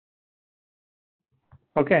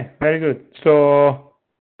Okay, very good. So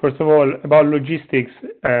first of all, about logistics,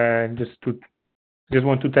 just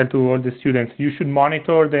want to tell to all the students, you should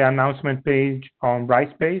monitor the announcement page on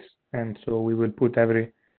Brightspace, and so we will put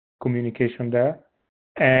every communication there.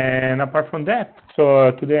 And apart from that,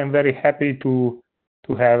 so today I'm very happy to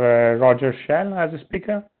have Roger Shell as a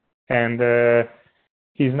speaker, and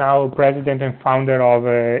he's now president and founder of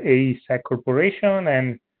AESEC Corporation,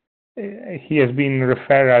 and he has been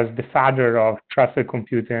referred as the father of trusted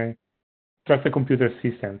computer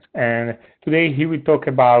systems. And today he will talk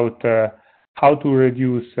about how to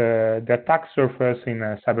reduce the attack surface in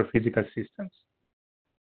cyber physical systems.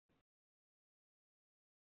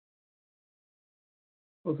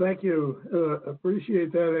 Well, thank you.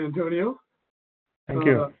 Appreciate that, Antonio. Thank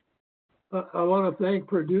you. I want to thank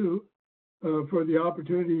Purdue for the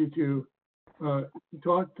opportunity to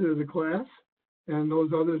talk to the class and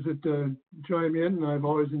those others that chime in. I've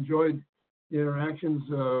always enjoyed the interactions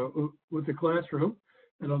with the classroom.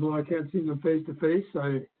 And although I can't see them face to face,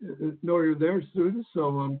 I know you're there, students.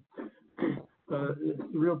 So it's a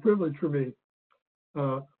real privilege for me.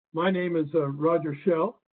 My name is Roger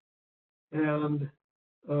Shell. And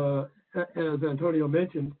as Antonio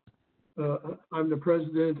mentioned, I'm the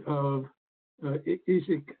president of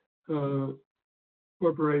AESEC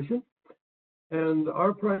Corporation. And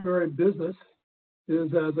our primary business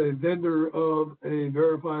is as a vendor of a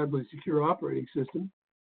verifiably secure operating system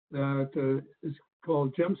that is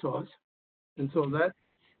called GemSauce. And so that's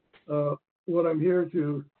what I'm here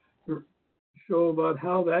to show about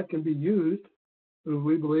how that can be used.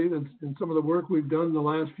 We believe in some of the work we've done in the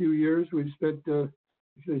last few years. We've spent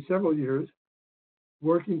actually several years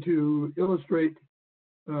working to illustrate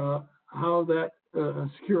how that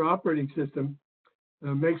secure operating system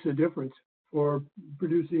makes a difference for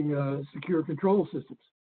producing secure control systems.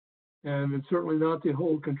 And it's certainly not the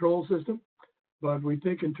whole control system, but we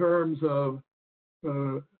think in terms of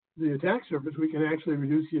the attack surface, we can actually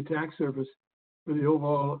reduce the attack surface for the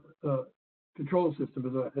overall control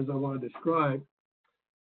system, as I want to describe.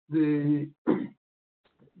 The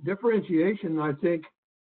differentiation, I think,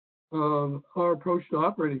 of our approach to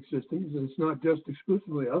operating systems, and it's not just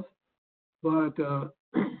exclusively us, but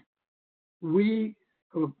we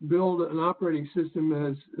build an operating system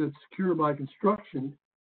that's secure by construction,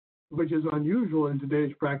 which is unusual in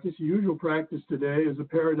today's practice. The usual practice today is a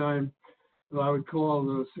paradigm that I would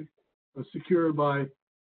call secure by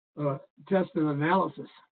test and analysis,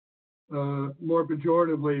 more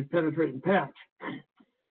pejoratively penetrate and patch.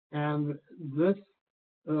 And this,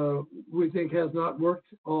 we think, has not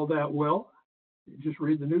worked all that well. You just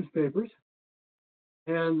read the newspapers.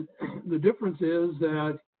 And the difference is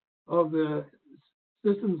that of the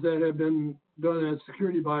systems that have been done as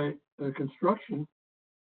security by construction,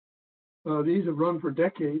 these have run for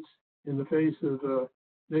decades in the face of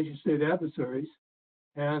nation-state adversaries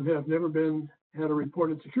and have never had a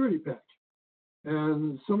reported security patch.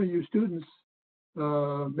 And some of you students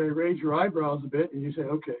may raise your eyebrows a bit and you say,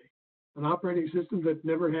 okay, an operating system that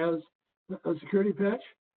never has a security patch?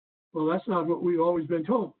 Well, that's not what we've always been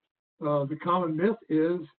told. The common myth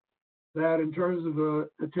is that in terms of an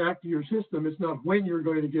attack to your system, it's not when you're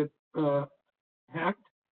going to get hacked,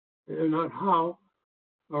 and not how,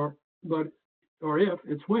 or if,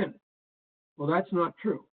 it's when. Well, that's not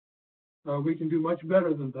true. We can do much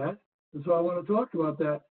better than that. And so I want to talk about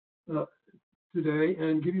that today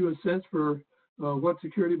and give you a sense for what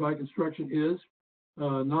security by construction is,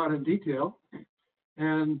 not in detail,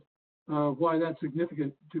 and why that's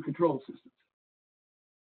significant to control systems.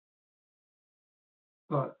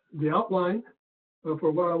 The outline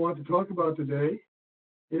for what I want to talk about today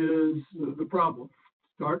is the problem.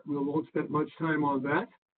 We won't spend much time on that.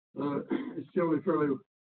 It's generally fairly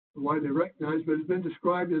widely recognized, but it's been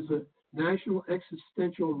described as a national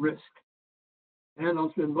existential risk. And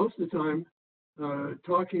I'll spend most of the time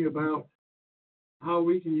talking about how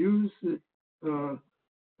we can use a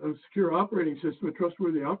secure operating system, a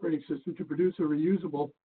trustworthy operating system, to produce a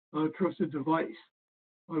reusable, trusted device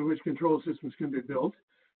on which control systems can be built.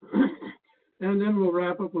 And then we'll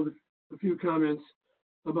wrap up with a few comments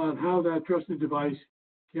about how that trusted device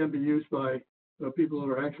can be used by people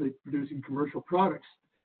that are actually producing commercial products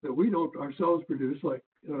that we don't ourselves produce, like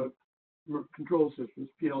control systems,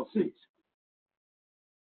 PLCs.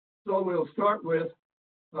 So we'll start with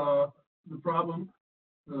the problem,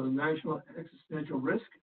 national existential risk,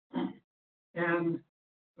 and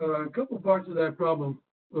a couple of parts of that problem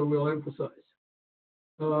we'll emphasize.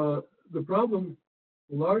 The problem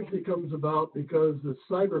largely comes about because the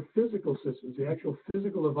cyber physical systems, the actual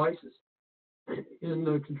physical devices in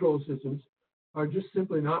the control systems, are just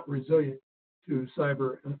simply not resilient to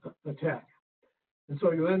cyber attack. And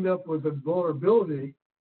so you end up with a vulnerability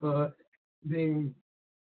being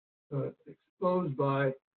exposed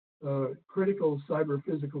by critical cyber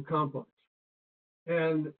physical components.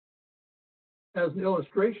 And as an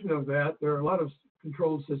illustration of that, there are a lot of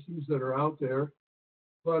control systems that are out there,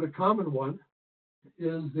 but a common one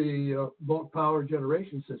is the bulk power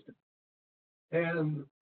generation system. And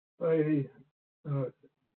a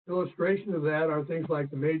illustration of that are things like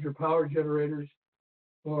the major power generators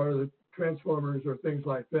or the transformers or things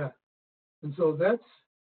like that. And so that's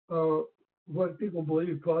what people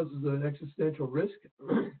believe causes an existential risk.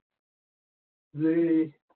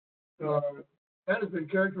 That has been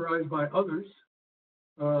characterized by others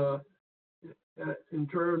in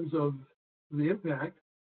terms of the impact.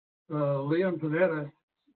 Leon Panetta,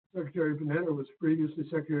 Secretary Panetta, was previously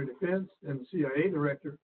Secretary of Defense and CIA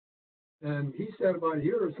Director. And he said about a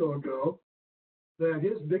year or so ago that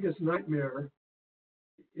his biggest nightmare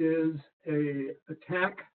is an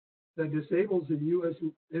attack that disables the U.S.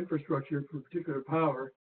 infrastructure for particular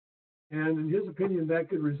power. And in his opinion, that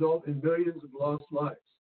could result in millions of lost lives.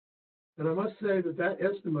 And I must say that that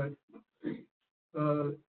estimate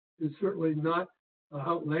is certainly not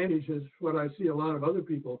outlandish as what I see a lot of other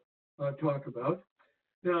people talk about.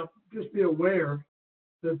 Now, just be aware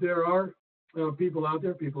that there are people out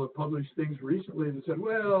there, people have published things recently that said,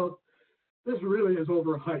 well, this really is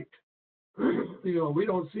overhyped. You know, we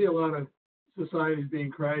don't see a lot of societies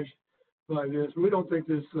being crashed by this. We don't think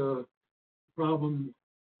this problem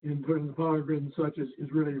in terms of the power grid and such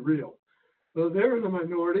is really real. So they're in the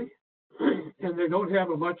minority, and they don't have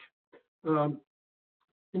a much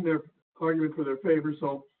in their argument for their favor.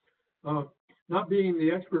 So not being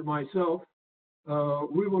the expert myself,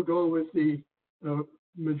 we will go with the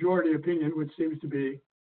majority opinion, which seems to be,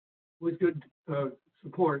 with good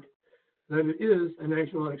support, that it is an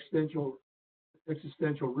actual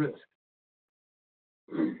existential risk.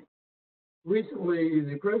 Recently,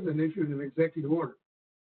 the president issued an executive order,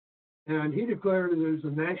 and he declared that there's a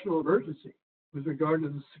national emergency with regard to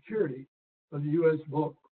the security of the U.S.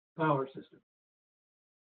 bulk power system.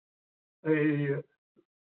 A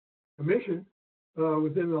commission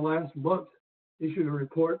within the last month issued a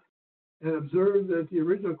report and observed that the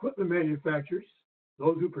original equipment manufacturers,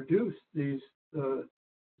 those who produce these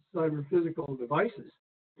cyber physical devices,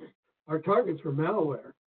 are targets for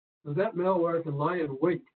malware. So that malware can lie in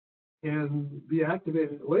wait and be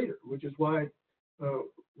activated later, which is why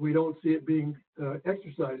we don't see it being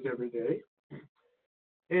exercised every day.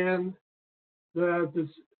 And that the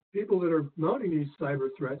people that are mounting these cyber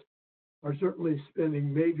threats are certainly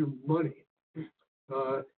spending major money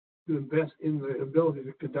to invest in the ability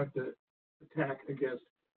to conduct an attack against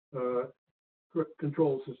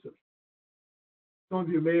control systems. Some of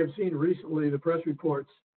you may have seen recently the press reports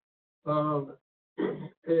of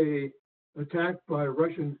an attack by a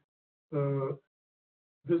Russian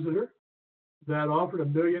visitor that offered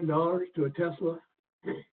 $1 million to a Tesla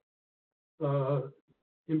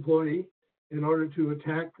employee in order to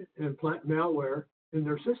attack and plant malware in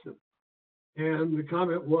their system. And the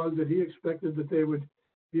comment was that he expected that they would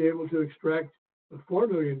be able to extract $4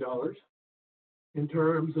 million in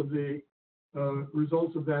terms of the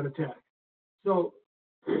results of that attack. So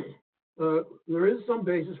there is some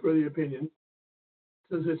basis for the opinion,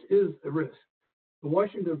 since this is a risk. The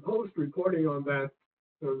Washington Post reporting on that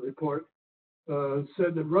report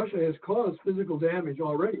said that Russia has caused physical damage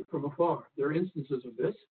already from afar. There are instances of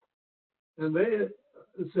this. And they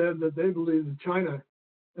said that they believe that China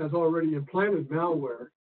has already implanted malware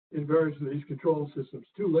in various of these control systems.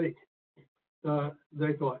 Too late,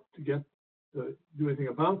 they thought, to get to do anything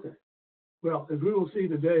about that. Well, as we will see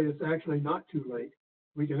today, it's actually not too late.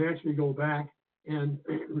 We can actually go back and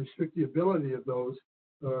restrict the ability of those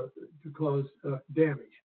to cause damage.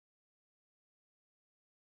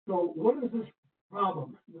 So what is this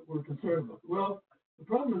problem that we're concerned with? Well, the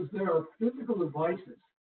problem is there are physical devices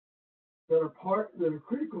that are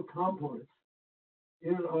critical components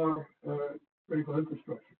in our critical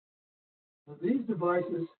infrastructure. Now, these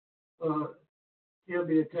devices can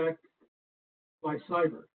be attacked by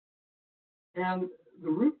cyber. And the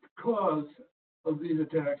root cause of these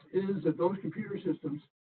attacks is that those computer systems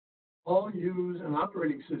all use an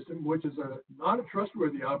operating system, which is not a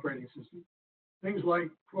trustworthy operating system. Things like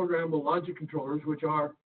programmable logic controllers, which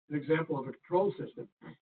are an example of a control system.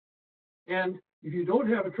 And if you don't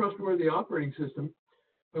have a trustworthy operating system,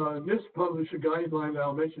 NIST published a guideline that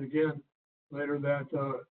I'll mention again later that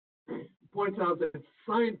points out that it's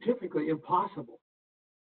scientifically impossible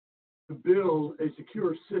to build a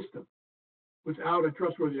secure system without a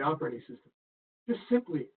trustworthy operating system. Just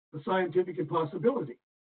simply a scientific impossibility.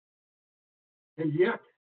 And yet,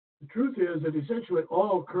 The truth is that essentially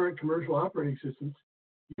all current commercial operating systems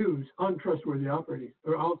use untrustworthy all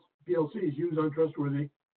PLCs use untrustworthy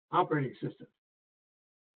operating systems.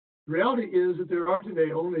 The reality is that there are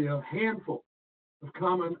today only a handful of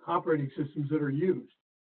common operating systems that are used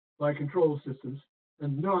by control systems,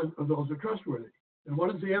 and none of those are trustworthy. And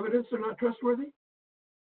what is the evidence they're not trustworthy?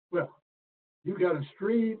 Well, you've got a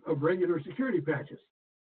stream of regular security patches.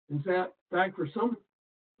 In fact, for some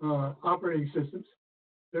operating systems,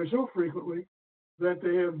 they're so frequently that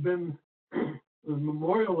they have been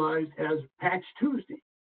memorialized as Patch Tuesday,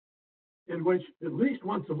 in which at least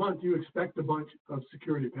once a month you expect a bunch of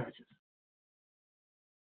security patches.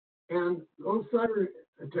 And those cyber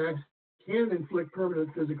attacks can inflict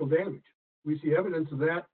permanent physical damage. We see evidence of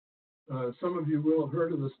that. Some of you will have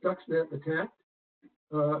heard of the Stuxnet attack,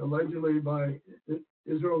 allegedly by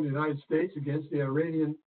Israel and the United States against the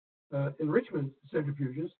Iranian enrichment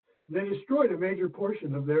centrifuges. They destroyed a major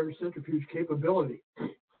portion of their centrifuge capability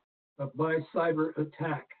by cyber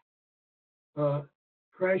attack.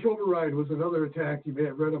 Crash override was another attack you may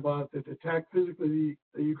have read about that attacked physically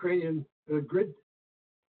the Ukrainian grid.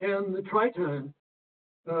 And the Triton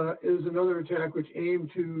is another attack which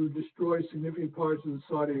aimed to destroy significant parts of the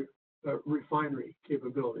Saudi refinery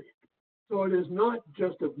capability. So it is not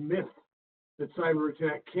just a myth that cyber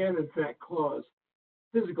attack can in fact cause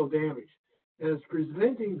physical damage. As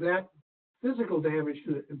preventing that physical damage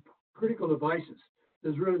to critical devices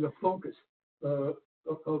is really the focus of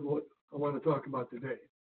what I want to talk about today.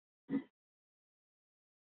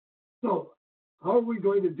 So how are we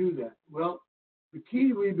going to do that? Well, the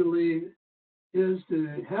key, we believe, is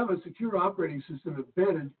to have a secure operating system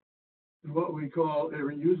embedded in what we call a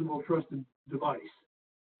reusable trusted device.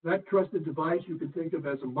 That trusted device you can think of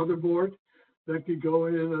as a motherboard that could go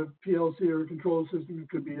in a PLC or a control system. It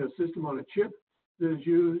could be a system on a chip that is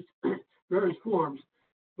used various forms,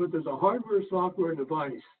 but there's a hardware software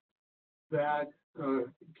device that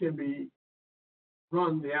can be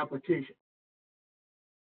run the application.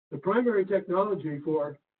 The primary technology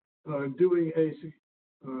for doing a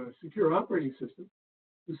secure operating system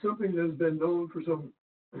is something that has been known for some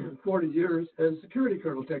 40 years as security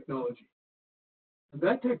kernel technology. And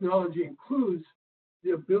that technology includes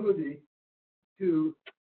the ability to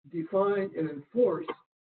define and enforce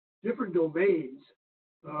different domains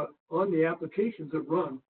on the applications that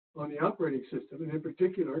run on the operating system, and in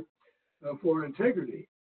particular for integrity.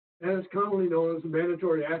 And it's commonly known as the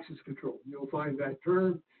mandatory access control. You'll find that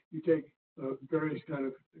term. You take various kind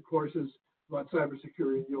of courses about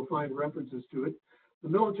cybersecurity, and you'll find references to it. The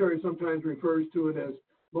military sometimes refers to it as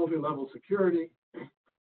multi-level security,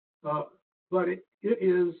 but it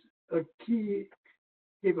is a key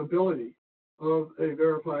capability of a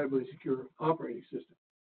verifiably secure operating system.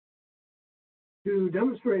 To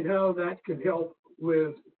demonstrate how that can help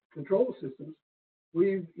with control systems,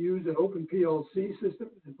 we've used an OpenPLC system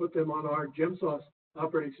and put them on our GemSauce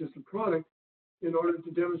operating system product in order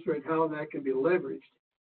to demonstrate how that can be leveraged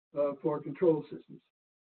for control systems,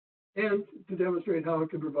 and to demonstrate how it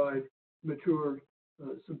can provide mature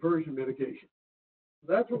subversion mitigation.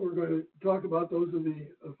 That's what we're going to talk about. Those are the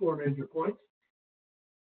four major points.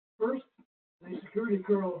 First, the security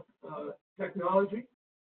kernel technology.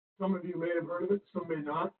 Some of you may have heard of it, some may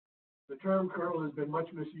not. The term kernel has been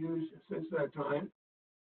much misused since that time,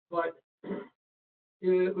 but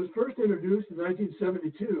it was first introduced in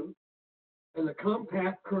 1972 as a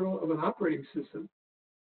compact kernel of an operating system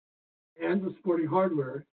and the supporting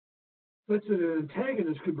hardware, such that an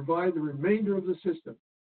antagonist could provide the remainder of the system,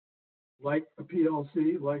 like a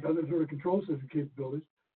PLC, like other sort of control system capabilities,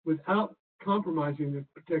 without compromising the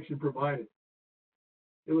protection provided.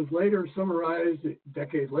 It was later summarized a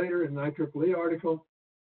decade later in an IEEE article.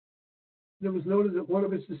 It was noted that one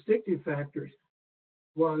of its distinctive factors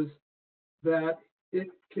was that it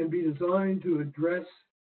can be designed to address,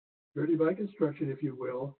 security by construction, if you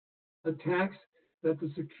will, attacks that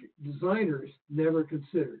the designers never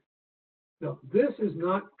considered. Now, this is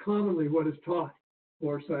not commonly what is taught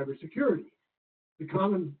for cybersecurity. The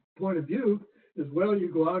common point of view is, well,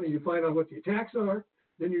 you go out and you find out what the attacks are,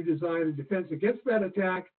 then you design a defense against that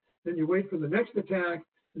attack, then you wait for the next attack,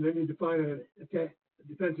 and then you define a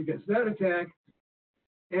defense against that attack,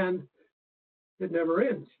 and it never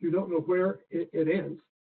ends. You don't know where it ends.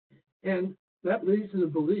 And that leads to the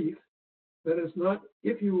belief that it's not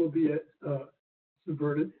if you will be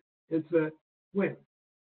subverted, it's that when.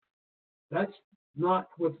 That's not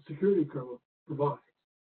what the security kernel provides.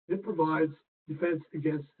 It provides defense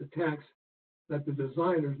against attacks that the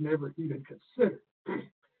designers never even considered.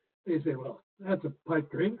 They say, well, that's a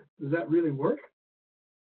pipe dream. Does that really work?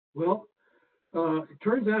 Well, it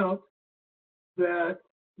turns out that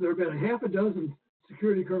there have been a half a dozen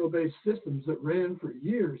security kernel-based systems that ran for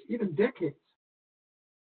years, even decades.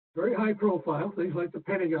 Very high profile, things like the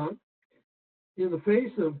Pentagon, in the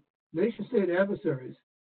face of nation-state adversaries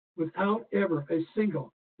without ever a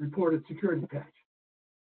single reported security patch.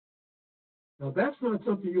 Now, that's not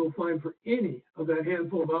something you'll find for any of that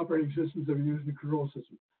handful of operating systems that are used in the control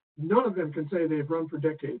system. None of them can say they've run for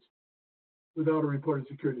decades without a reported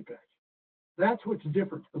security patch. That's what's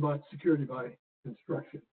different about security by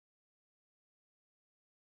instruction.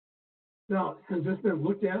 Now, has this been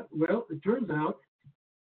looked at? Well, it turns out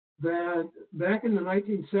that back in the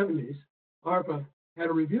 1970s, ARPA had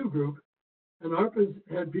a review group, and ARPA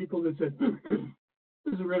had people that said,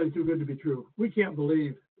 this is really too good to be true. We can't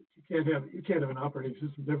believe you can't have an operating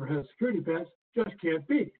system that never has a security patch. Just can't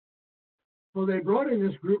be. So they brought in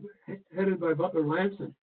this group headed by Butler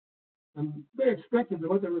Lanson, and they expected that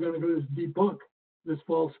what they were going to do is debunk this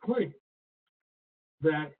false claim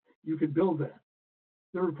that you could build that.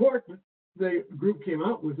 The report the group came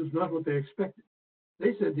out with is not what they expected.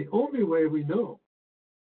 They said the only way we know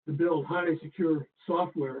to build highly secure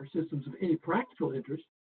software systems of any practical interest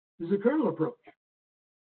is a kernel approach.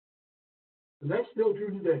 And that's still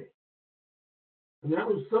true today. And that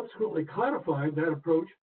was subsequently codified, that approach,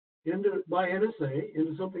 by NSA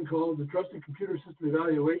into something called the Trusted Computer System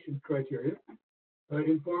Evaluation Criteria,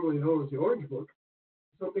 informally known as the Orange Book,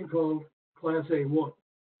 something called Class A1.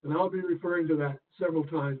 And I'll be referring to that several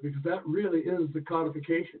times because that really is the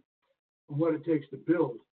codification of what it takes to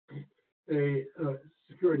build a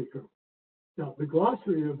security kernel. Now, the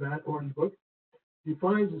glossary of that Orange Book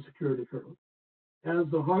defines a security kernel as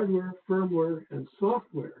the hardware, firmware, and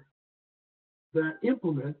software that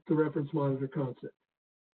implement the reference monitor concept.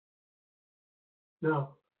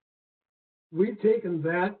 Now, we've taken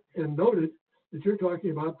that and noted that you're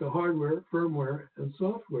talking about the hardware, firmware, and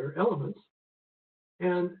software elements,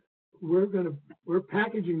 and we're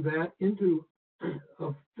packaging that into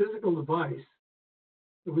a physical device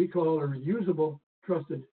that we call a reusable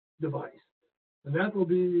trusted device. And that will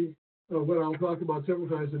be what I'll talk about several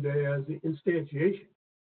times a day as the instantiation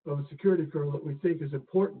of a security kernel that we think is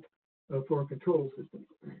important for a control system.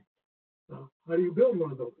 How do you build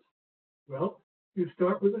one of those? Well, you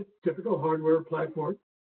start with a typical hardware platform.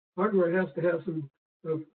 Hardware has to have some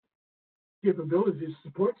capabilities to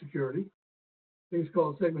support security. Things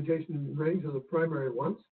called segmentation and rings are the primary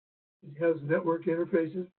ones. It has network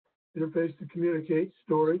interfaces, interface to communicate,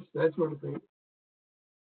 storage, that sort of thing.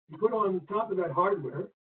 You put on top of that hardware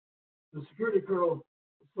the security kernel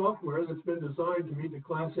software that's been designed to meet the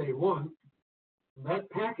Class A1. And that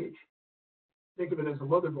package, think of it as a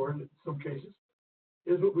motherboard in some cases,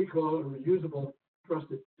 is what we call a reusable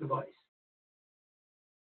trusted device.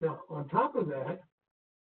 Now, on top of that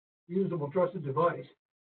usable trusted device,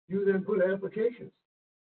 you then put applications,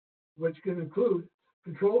 which can include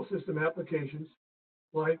control system applications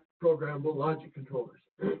like programmable logic controllers.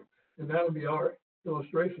 And that'll be our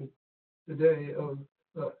illustration today of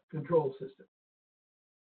the control system.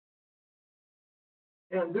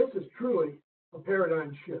 And this is truly a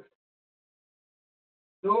paradigm shift.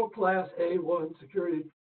 No Class A1 security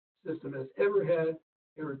system has ever had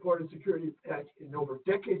a reported security patch in over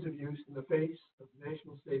decades of use in the face of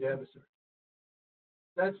national state adversaries.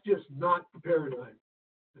 That's just not the paradigm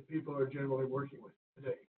that people are generally working with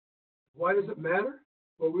today. Why does it matter?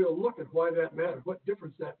 Well, we'll look at why that matters, what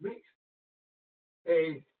difference that makes.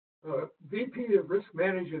 A VP of risk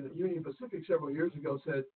management at Union Pacific several years ago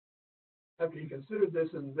said, after he considered this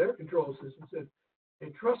in their control system, said,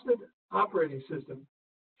 a trusted operating system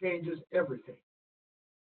changes everything.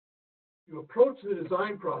 You approach the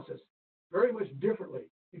design process very much differently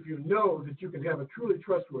if you know that you can have a truly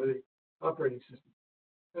trustworthy operating system.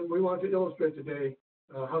 And we want to illustrate today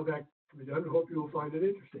how that can be done. I hope you will find it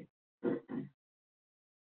interesting.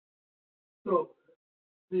 So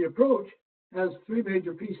the approach has three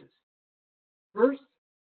major pieces. First,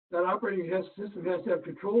 that operating system has to have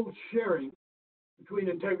control sharing between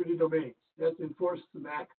integrity domains. It has to enforce the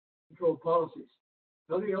MAC control policies.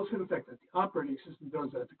 Nothing else can affect it. The operating system does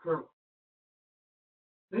that, the kernel.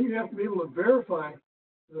 Then you have to be able to verify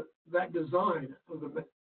that design of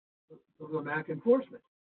the MAC enforcement.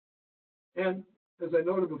 And as I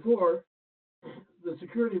noted before, the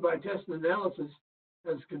security by test and analysis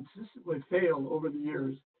has consistently failed over the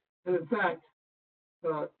years. And in fact,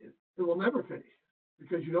 it will never finish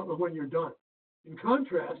because you don't know when you're done. In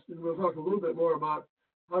contrast, and we'll talk a little bit more about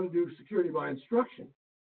how to do security by instruction,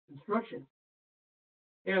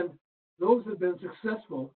 and those have been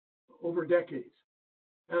successful over decades.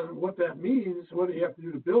 And what that means, what do you have to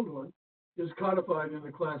do to build one, is codified in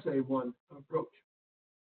the Class A1 approach.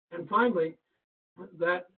 And finally,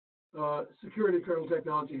 that security kernel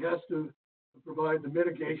technology has to provide the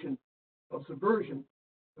mitigation of subversion,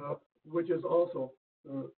 which is also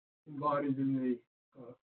embodied in the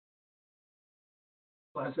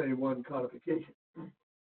Class A1 codification.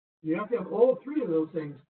 You have to have all three of those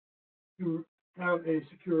things to have a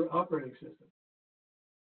secure operating system.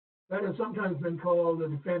 That has sometimes been called the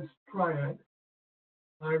defense triad.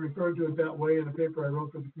 I referred to it that way in a paper I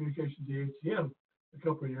wrote for the Communications AHCM a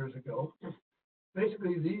couple of years ago.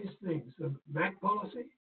 Basically, these things, the MAC policy,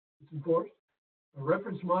 it's enforced, a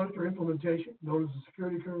reference monitor implementation, known as the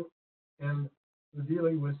security kernel, and the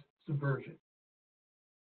dealing with subversion.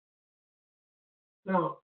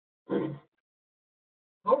 Now,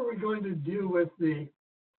 how are we going to deal with the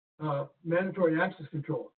mandatory access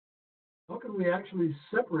control? How can we actually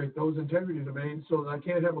separate those integrity domains so that I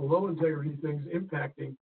can't have a low integrity things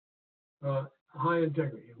impacting high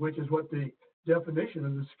integrity, which is what the definition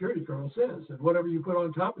of the security kernel says. And whatever you put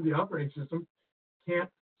on top of the operating system can't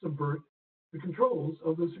subvert the controls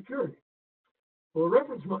of the security. Well,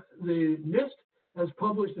 the NIST has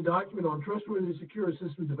published a document on trustworthy secure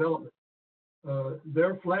system development,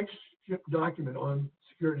 their flagship document on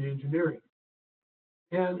security engineering.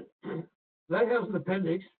 And that has an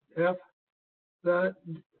appendix F that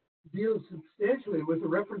deals substantially with the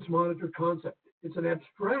reference monitor concept. It's an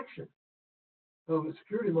abstraction of a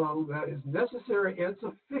security model that is necessary and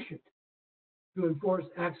sufficient to enforce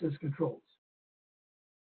access controls.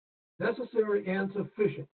 Necessary and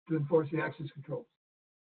sufficient to enforce the access controls.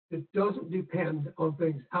 It doesn't depend on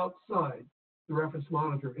things outside the reference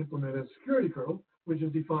monitor implemented as security kernel, which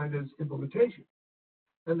is defined as implementation.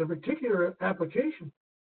 And the particular application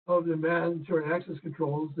of the mandatory access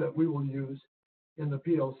controls that we will use in the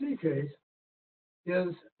PLC case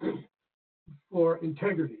is for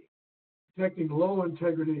integrity, protecting low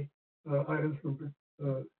integrity items from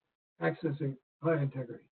accessing high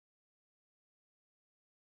integrity.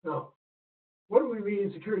 Now, what do we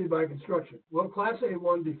mean security by construction? Well, Class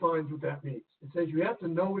A1 defines what that means. It says you have to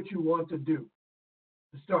know what you want to do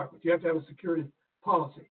to start with. You have to have a security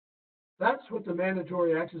policy. That's what the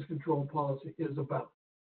mandatory access control policy is about.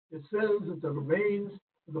 It says that the domains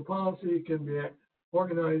of the policy can be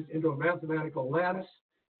organized into a mathematical lattice,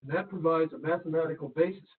 and that provides a mathematical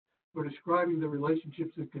basis for describing the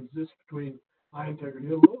relationships that exist between high integrity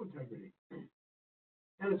and low integrity.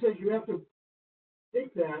 And it says you have to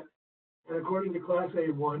take that, and according to Class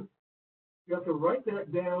A1, you have to write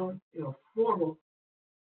that down in a formal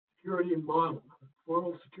security model, a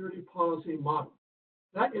formal security policy model.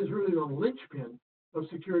 That is really the linchpin of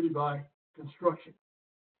security by construction.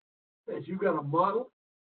 As you've got a model,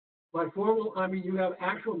 by formal, I mean you have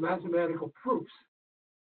actual mathematical proofs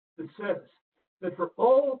that says that for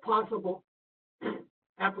all possible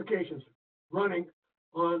applications running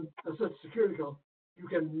on such security code, you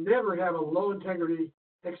can never have a low integrity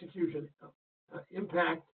execution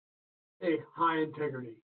impact a high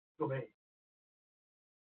integrity domain.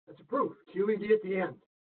 That's a proof, QED at the end.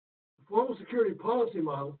 The formal security policy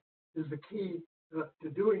model is the key to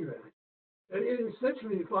doing that. And it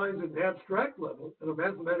essentially defines at an abstract level, in a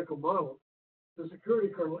mathematical model, the security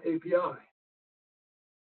kernel API.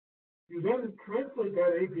 You then translate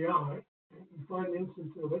that API, and find an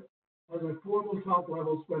instance of it, as a formal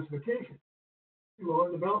top-level specification to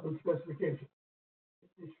our development specification.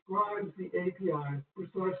 It describes the API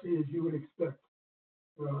precisely as you would expect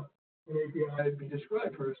an API to be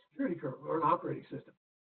described for a security kernel or an operating system.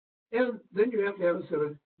 And then you have to have a set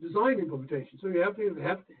of design implementation. So you have to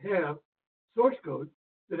have source code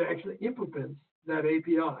that actually implements that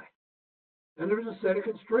API. And there's a set of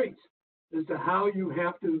constraints as to how you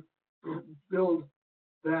have to build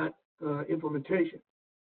that implementation.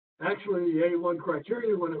 Actually, the A1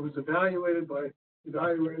 criteria, when it was evaluated by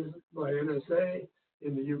NSA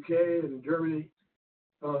in the UK and in Germany,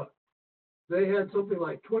 they had something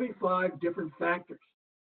like 25 different factors.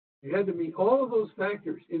 You had to meet all of those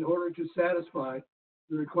factors in order to satisfy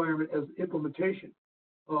the requirement as implementation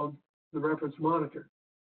of the reference monitor.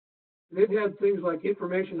 And it had things like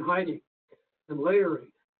information hiding and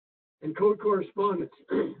layering and code correspondence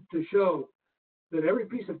to show that every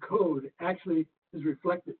piece of code actually is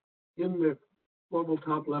reflected in the formal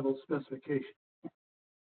top-level specification.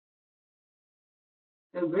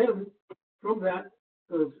 And then from that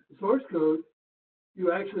source code,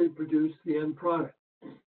 you actually produce the end product,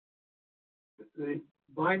 the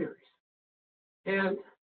binaries. And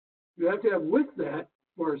you have to have with that,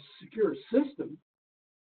 for a secure system,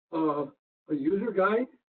 a user guide,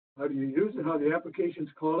 how do you use it, how the applications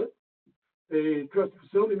call it, a trusted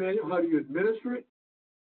facility manual, how do you administer it,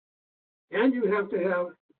 and you have to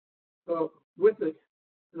have with it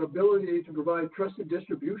an ability to provide trusted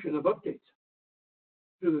distribution of updates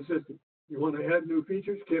to the system. You want to add new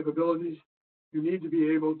features, capabilities, you need to be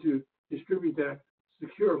able to distribute that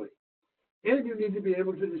securely. And you need to be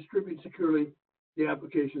able to distribute securely the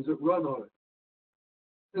applications that run on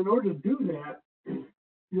it. In order to do that,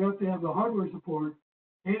 you have to have the hardware support,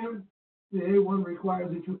 and the A1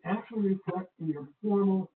 requires that you actually reflect in your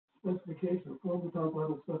formal specification, formal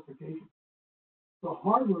top-level specification, the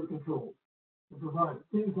hardware controls to provide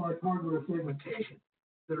things like hardware segmentation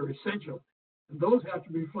that are essential, and those have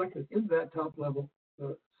to be reflected in that top-level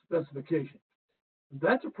specification.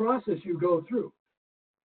 That's a process you go through.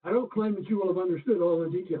 I don't claim that you will have understood all the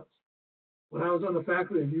details. When I was on the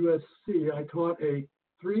faculty of USC, I taught a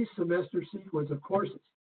 3-semester sequence of courses,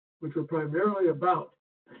 which were primarily about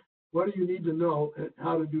what do you need to know and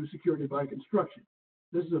how to do security by construction.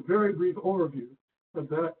 This is a very brief overview of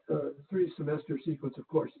that 3-semester sequence of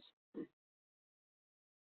courses.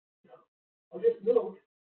 I'll just note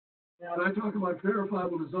that I talk about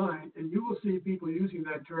verifiable design, and you will see people using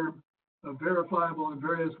that term verifiable in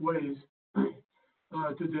various ways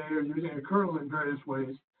today, or using a kernel in various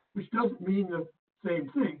ways, which doesn't mean the same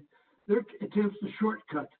thing. They're attempts to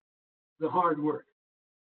shortcut the hard work.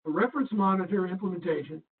 A reference monitor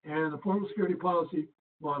implementation and a formal security policy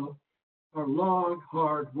model are long,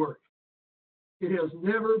 hard work. It has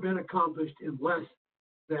never been accomplished in less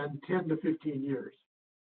than 10 to 15 years.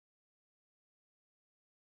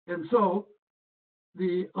 And so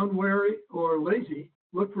the unwary or lazy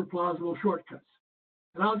look for plausible shortcuts.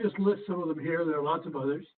 And I'll just list some of them here. There are lots of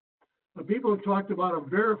others. But people have talked about a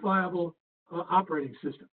verifiable operating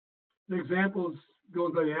system. The example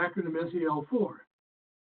goes by the acronym SEL4.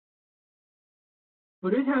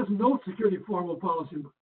 But it has no formal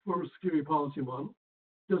security policy model,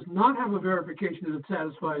 does not have a verification that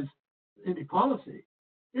satisfies any policy.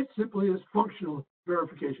 It simply is functional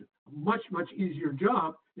verification. A much, much easier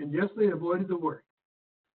job, and yes, they avoided the work.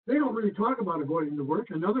 They don't really talk about avoiding the work.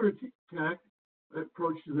 Another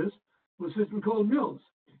approach to this was a system called MILS.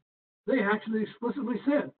 They actually explicitly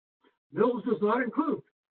said, MILS does not include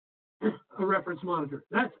a reference monitor.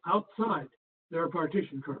 That's outside their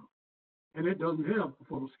partition kernel, and it doesn't have a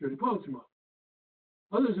formal security policy model.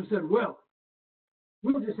 Others have said, well,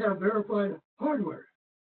 we'll just have verified hardware,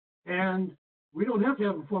 and we don't have to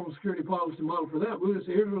have a formal security policy model for that. We'll just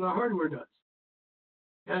say, here's what our hardware does.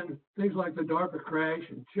 And things like the DARPA crash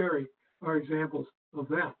and Cherry are examples of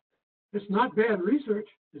that. It's not bad research.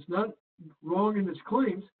 It's not wrong in its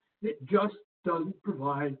claims. It just doesn't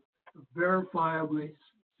provide verifiably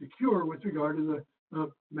secure with regard to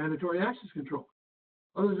the mandatory access control.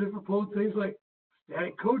 Others have proposed things like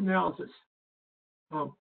static code analysis,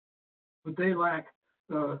 but they lack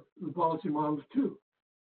the policy models too.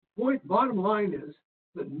 Bottom line is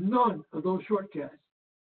that none of those shortcuts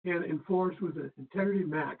can enforce with an integrity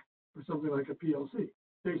MAC or something like a PLC.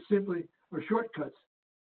 They simply are shortcuts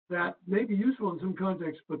that may be useful in some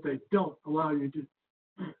contexts, but they don't allow you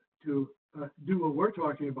to do what we're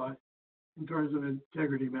talking about in terms of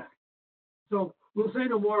integrity MAC. So we'll say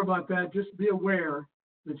no more about that. Just be aware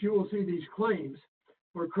that you will see these claims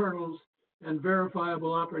for kernels and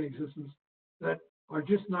verifiable operating systems that are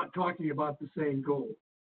just not talking about the same goal.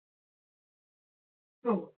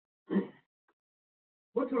 So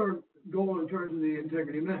what's our goal in terms of the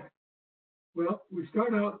integrity MAC? Well, we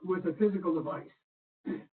start out with a physical device,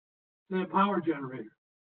 then a power generator,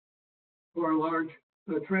 or a large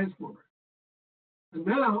transformer. And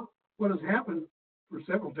now, what has happened for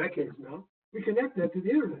several decades now, we connect that to the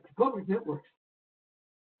internet, to public networks.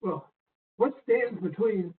 Well, what stands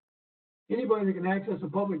between anybody that can access a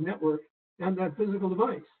public network and that physical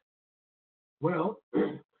device? Well,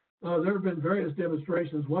 there have been various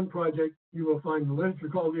demonstrations. One project you will find in the literature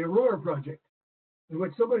called the Aurora Project, in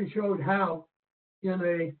which somebody showed how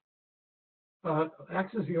in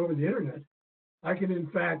accessing over the internet, I can in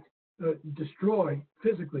fact destroy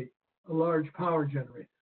physically a large power generator.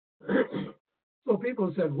 So people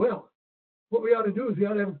have said, well, what we ought to do is we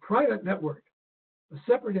ought to have a private network, a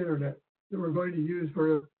separate internet that we're going to use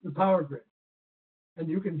for the power grid. And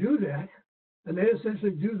you can do that, and they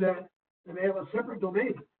essentially do that, and they have a separate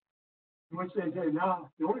domain in which they say, now,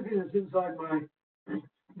 the only thing that's inside my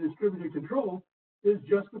distributed control is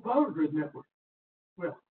just the power grid network.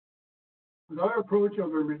 Well, with our approach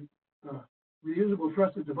of a reusable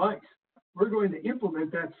trusted device, we're going to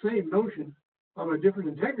implement that same notion of a different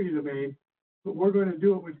integrity domain, but we're going to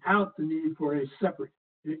do it without the need for a separate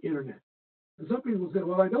internet. And some people say,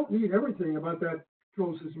 well, I don't need everything about that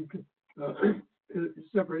control system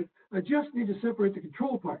separate. I just need to separate the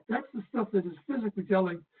control part. That's the stuff that is physically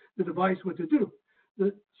telling the device what to do,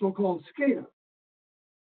 the so-called SCADA.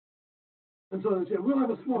 And so they said,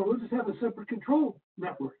 we'll just have a separate control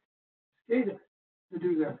network, SCADA, to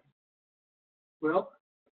do that. Well,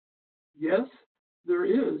 yes, there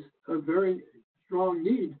is a very strong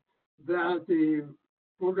need that the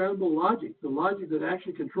programmable logic, the logic that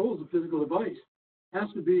actually controls the physical device, has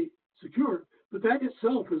to be secure, but that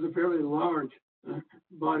itself is a fairly large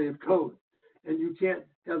body of code, and you can't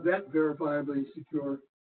have that verifiably secure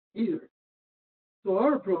either. So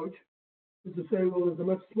our approach is to say, well, there's a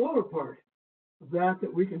much smaller part of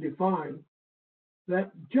that we can define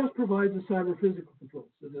that just provides the cyber physical control.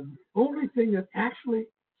 So the only thing that actually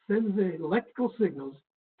sends the electrical signals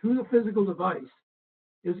to the physical device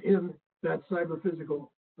is in that cyber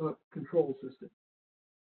physical control system.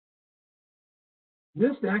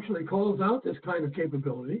 NIST actually calls out this kind of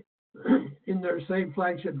capability in their same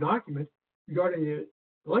flagship document regarding the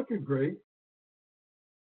electric grid,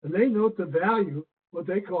 and they note the value, what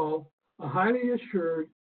they call a highly assured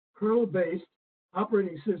kernel-based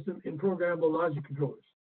operating system in programmable logic controllers.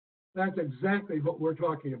 That's exactly what we're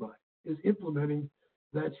talking about, is implementing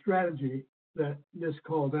that strategy that NIST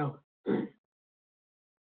called out.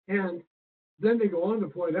 And then they go on to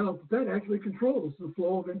point out that that actually controls the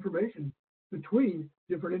flow of information between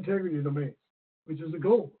different integrity domains, which is the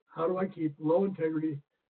goal. How do I keep low integrity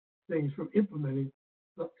things from impacting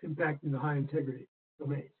the high integrity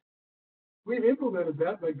domains? We've implemented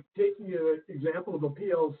that by taking an example of a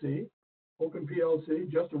PLC, Open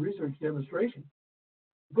PLC, just a research demonstration.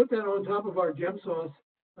 Put that on top of our GemSauce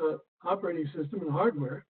operating system and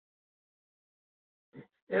hardware.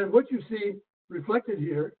 And what you see reflected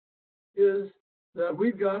here is that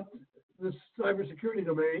we've got this cybersecurity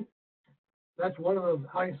domain. That's one of the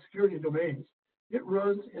high security domains. It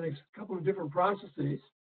runs in a couple of different processes,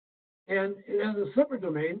 and it has a separate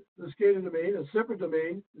domain, the SCADA domain, a separate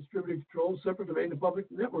domain, distributed control, separate domain, the public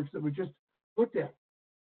networks that we just looked at.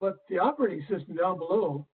 But the operating system down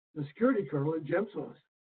below, the security kernel in GemSauce,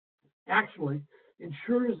 actually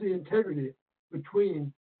ensures the integrity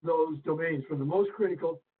between those domains, from the most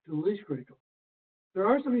critical to the least critical. There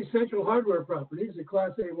are some essential hardware properties that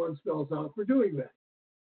Class A1 spells out for doing that.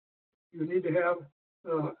 You need to have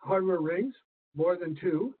hardware rings, more than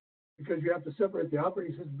 2, because you have to separate the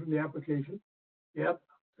operating system from the application,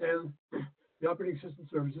 and the operating system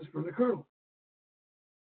services from the kernel.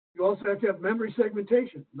 You also have to have memory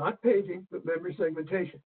segmentation, not paging, but memory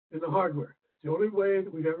segmentation in the hardware. It's the only way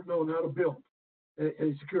that we've ever known how to build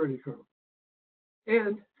a security kernel.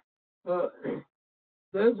 And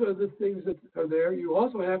those are the things that are there. You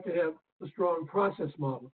also have to have a strong process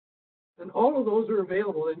model. And all of those are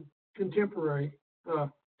available in contemporary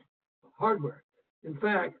hardware. In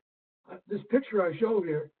fact, this picture I show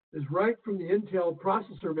here is right from the Intel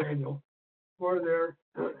processor manual for their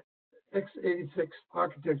x86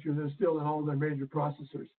 architecture that is still in all their major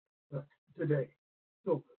processors today.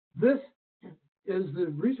 So this is the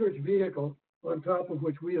research vehicle on top of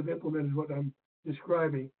which we have implemented what I'm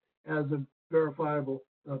describing as a verifiable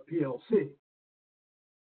PLC.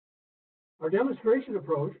 Our demonstration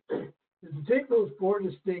approach is to take those 4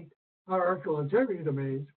 distinct hierarchical integrity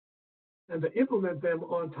domains and to implement them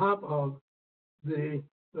on top of the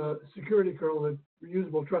security kernel, the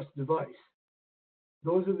reusable trusted device.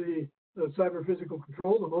 Those are the cyber physical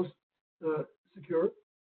control, the most secure.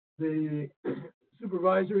 The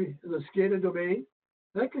supervisory, the SCADA domain,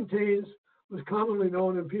 that contains what's commonly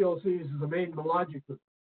known in PLCs as the main logic loop.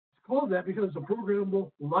 It's called that because it's a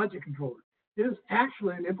programmable logic controller. It is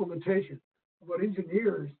actually an implementation of what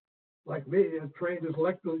engineers like me, trained as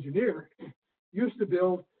electrical engineer, used to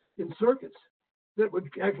build in circuits that would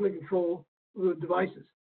actually control the devices.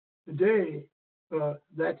 Today,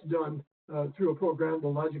 that's done through a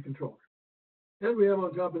programmable logic controller. And we have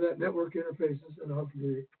on top of that network interfaces and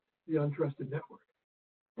obviously the untrusted network.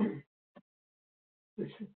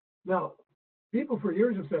 Now, people for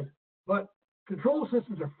years have said, but control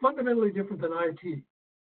systems are fundamentally different than IT.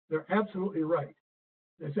 They're absolutely right.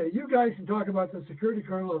 They say, you guys can talk about the security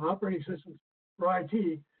kernel and operating systems for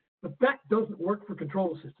IT, but that doesn't work for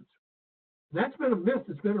control systems. That's been a myth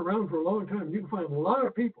that's been around for a long time. You can find a lot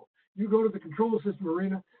of people. You go to the control system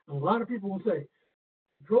arena, and a lot of people will say,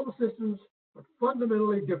 control systems are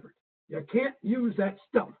fundamentally different. You can't use that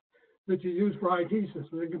stuff that you use for IT systems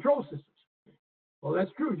and control systems. Well,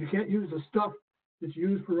 that's true. You can't use the stuff that's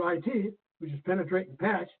used for IT, which is penetrate and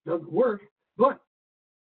patch, doesn't work. But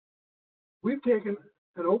we've taken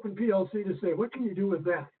an open PLC to say, what can you do with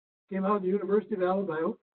that? Came out of the University of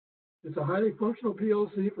Alabama. It's a highly functional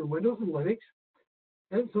PLC for Windows and Linux,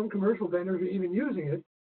 and some commercial vendors are even using it.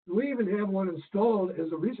 We even have one installed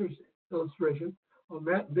as a research illustration on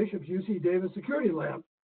Matt Bishop's UC Davis Security Lab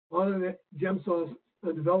on a GemSauce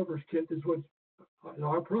a developer's kit is what's in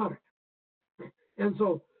our product. And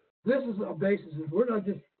so this is a basis. We're not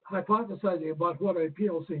just hypothesizing about what a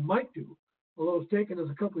PLC might do, although it's taken us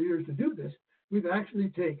a couple of years to do this. We've actually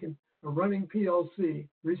taken a running PLC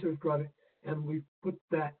research product and we've put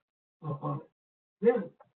that on it. Then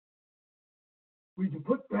we can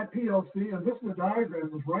put that PLC, and this is a diagram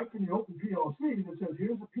that's right from the Open PLC that says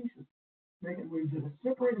here's the pieces. We've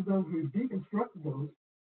separated those, we've deconstructed those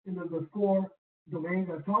into the 4 domains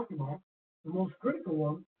I've talked about. The most critical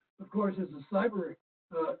one, of course, is the cyber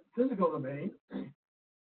physical domain.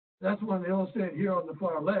 That's one illustrated here on the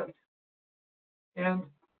far left. And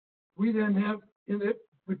we then have in it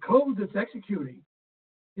the code that's executing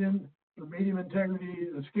in the medium integrity,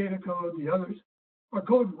 the SCADA code, the others, are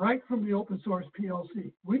code right from the open source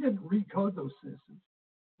PLC. We didn't recode those systems.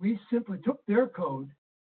 We simply took their code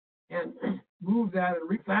and moved that and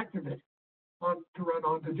refactored it to run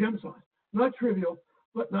onto GEMSOS. Not trivial,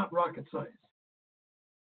 but not rocket science.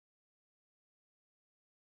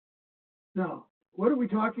 Now, what are we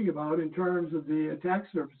talking about in terms of the attack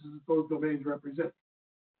surfaces that those domains represent?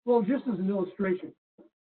 Well, just as an illustration,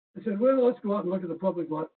 I said, well, let's go out and look at the public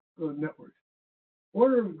networks.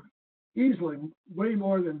 Order of easily way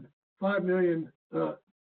more than 5 million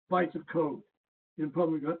bytes of code in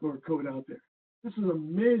public network code out there. This is an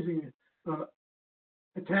amazing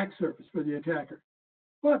attack surface for the attacker.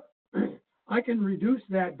 But I can reduce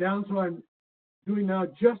that down, so I'm doing now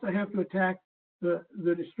just I have to attack the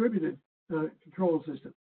distributed control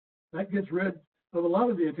system. That gets rid of a lot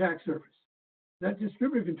of the attack surface. That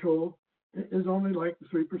distributed control is only like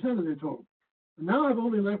 3% of the total. And now I've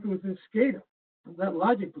only left with this SCADA, that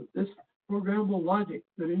logic loop, this programmable logic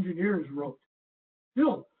that engineers wrote.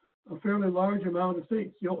 Still a fairly large amount of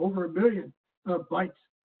things, over 1 billion bytes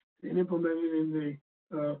implemented in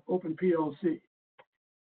the Open PLC,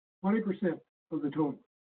 20% of the total.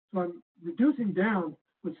 So I'm reducing down,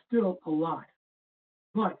 but still a lot.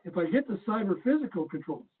 But if I get the cyber physical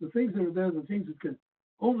controls, the things that are there, the things that can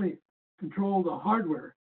only control the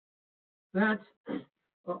hardware, that's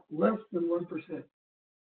less than 1%.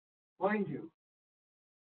 Mind you,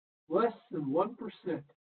 less than 1%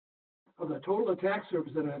 of the total attack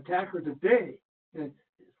surface that an attacker today is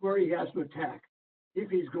where he has to attack if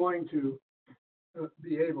he's going to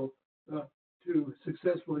be able to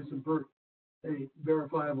successfully subvert a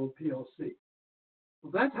verifiable PLC.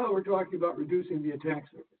 Well, that's how we're talking about reducing the attack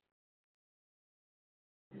surface.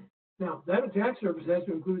 Now, that attack surface has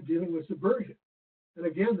to include dealing with subversion. And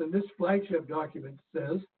again, then this flagship document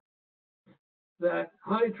says that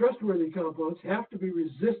highly trustworthy components have to be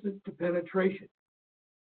resistant to penetration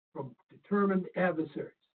from determined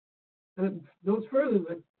adversaries. And it goes further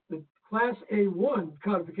that the Class A1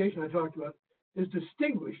 codification I talked about is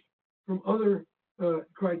distinguished from other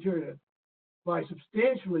criteria by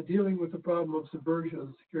substantially dealing with the problem of subversion of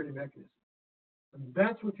the security mechanism. And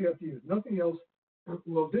that's what you have to use. Nothing else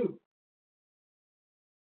will do.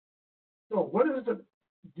 So what is it that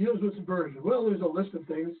deals with subversion? Well, there's a list of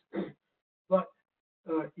things, but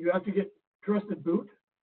you have to get trusted boot.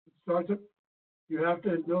 It starts up. You have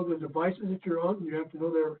to know the devices that you're on. You have to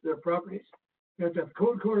know their properties. You have to have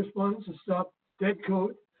code correspondence to stop dead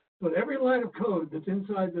code. But every line of code that's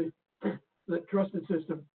inside the trusted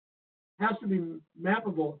system has to be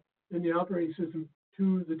mappable in the operating system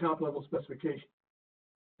to the top level specification.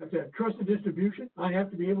 I have to have trusted distribution. I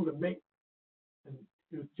have to be able to make,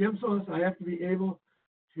 and GEMSOS, I have to be able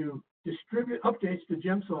to distribute updates to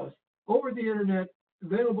GEMSOS over the internet,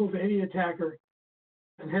 available to any attacker,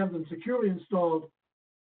 and have them securely installed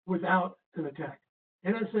without an attack.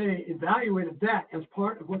 NSA evaluated that as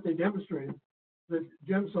part of what they demonstrated that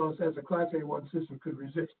GEMSOS as a Class A1 system could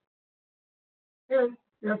resist. And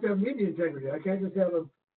you have to have media integrity. I can't just have a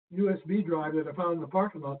USB drive that I found in the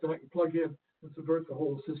parking lot that I can plug in and subvert the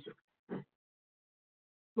whole system.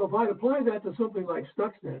 So if I apply that to something like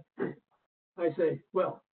Stuxnet, I say,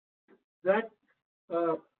 well, that,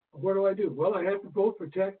 what do I do? Well, I have to both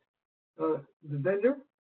protect the vendor,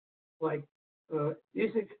 like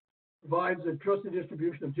ESIC provides a trusted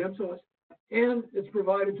distribution of GEMSOS, and it's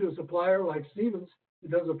provided to a supplier like Siemens who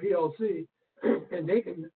does a PLC, and they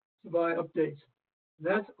can provide updates.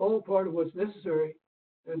 That's all part of what's necessary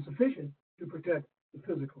and sufficient to protect the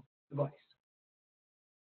physical device.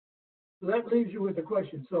 So that leaves you with a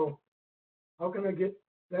question. So how can I get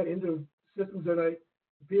that into systems that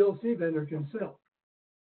the PLC vendor can sell?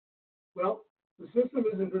 Well, the system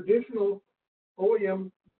is a traditional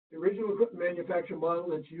OEM, original equipment manufacturer model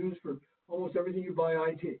that's used for almost everything you buy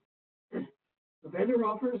IT. The vendor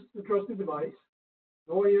offers the trusted device.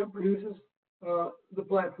 The OEM produces the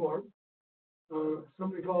platform.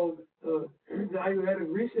 somebody called value-added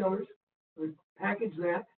resellers would package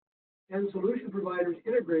that, and solution providers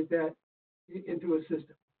integrate that into a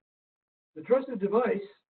system. The trusted device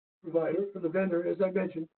provider for the vendor, as I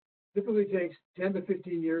mentioned, typically takes 10 to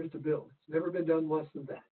 15 years to build. It's never been done less than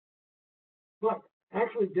that. But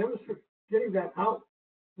actually getting that out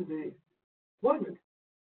to the deployment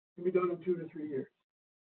can be done in 2 to 3 years.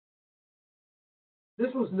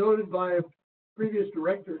 This was noted by a previous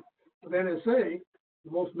director of NSA,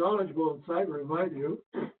 the most knowledgeable in cyber in my view,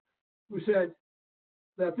 who said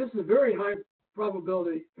that this is a very high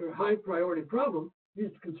probability or high priority problem. He's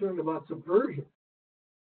concerned about subversion.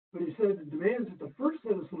 But he said the demands that the first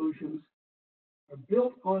set of solutions are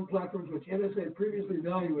built on platforms which NSA previously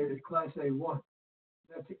evaluated Class A1.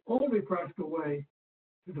 That's the only practical way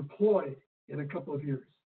to deploy in a couple of years.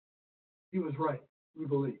 He was right, we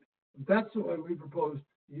believe. That's why we propose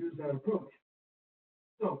to use that approach.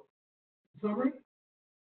 So, in summary,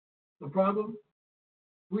 the problem,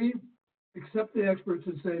 we accept the experts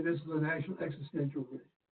and say this is a national existential risk.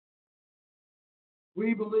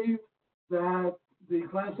 We believe that the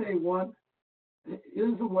Class A1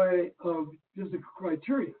 is a way of just a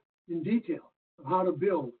criteria in detail of how to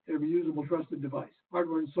build a reusable trusted device,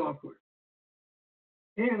 hardware and software.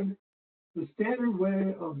 And the standard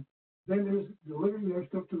way of vendors delivering their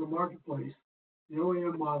stuff to the marketplace, the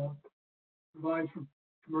OEM model, provides for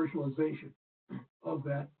commercialization of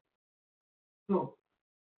that. So,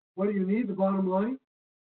 what do you need? The bottom line,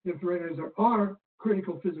 you have to recognize there are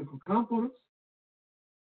critical physical components.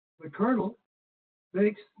 The kernel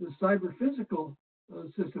makes the cyber physical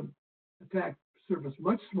system attack surface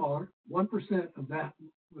much smaller, 1% of that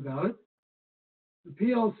without it. The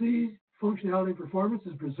PLC functionality performance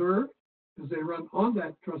is preserved because they run on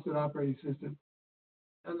that trusted operating system.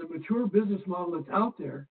 And the mature business model that's out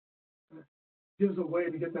there gives a way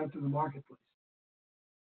to get that to the marketplace.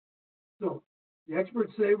 So the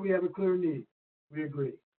experts say we have a clear need. We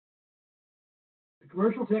agree. The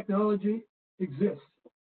commercial technology exists.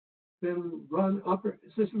 Then run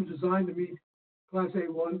systems designed to meet Class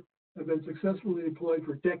A1 have been successfully deployed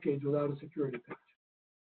for decades without a security patch.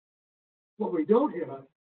 What we don't have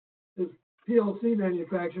is PLC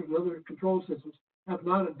manufacturers and other control systems have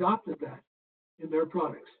not adopted that in their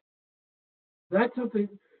products. That's something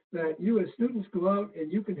that you as students go out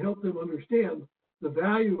and you can help them understand the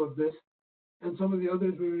value of this, and some of the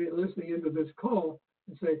others who are listening into this call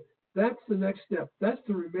and say, that's the next step. That's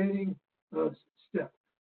the remaining step.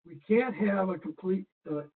 We can't have a complete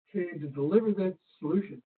chain to deliver that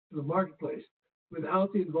solution to the marketplace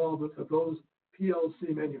without the involvement of those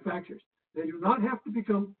PLC manufacturers. They do not have to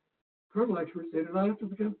become kernel experts. They do not have to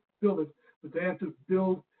become builders, but they have to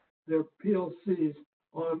build their PLCs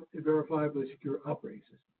on a verifiably secure operating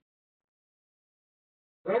system.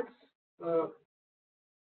 That's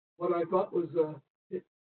what I thought was an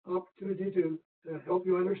opportunity to help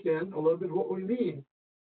you understand a little bit what we mean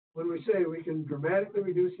when we say we can dramatically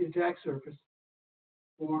reduce the attack surface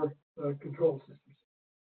for control systems.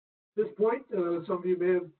 At this point, some of you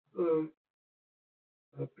may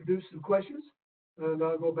have produced some questions, and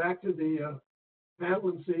I'll go back to the panel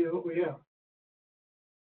and see what we have.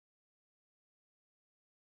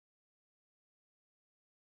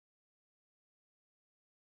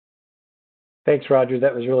 Thanks, Roger.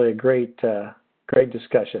 That was really a great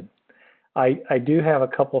discussion. I do have a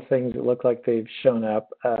couple things that look like they've shown up.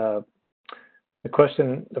 The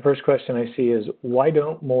first question I see is, why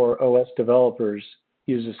don't more OS developers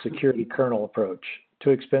use a security kernel approach?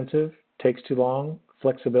 Too expensive? Takes too long?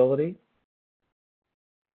 Flexibility?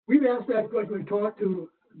 We've asked that question. We've talked to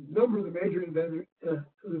a number of the major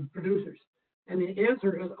producers, and the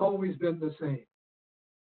answer has always been the same.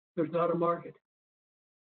 There's not a market.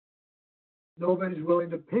 Nobody's willing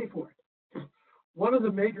to pay for it. One of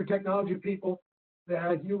the major technology people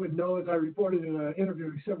that you would know, as I reported in an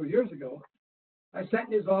interview several years ago, I sat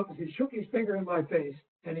in his office, he shook his finger in my face,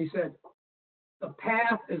 and he said, the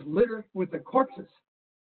path is littered with the corpses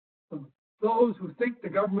of those who think the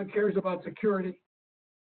government cares about security.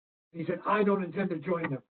 He said, I don't intend to join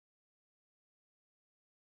them.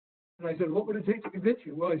 And I said, what would it take to convince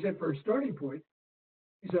you? Well, he said, for a starting point,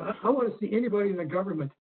 he said, I want to see anybody in the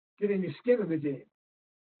government get any skin in the game.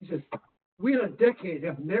 He says, we in a decade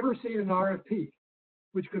have never seen an RFP,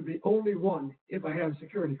 which could be only won if I have a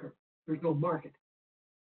security card. There's no market.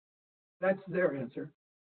 That's their answer.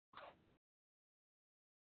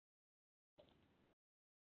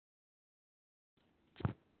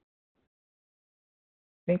 I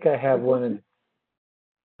think I have one in,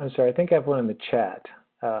 I'm sorry, I think I have one in the chat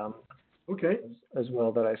okay. as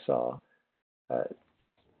well that I saw. Let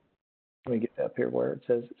me get up here where it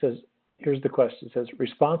says, Here's the question. It says,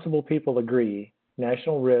 responsible people agree,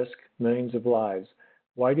 national risk, millions of lives.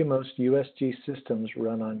 Why do most USG systems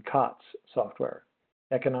run on COTS software?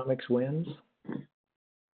 Economics wins?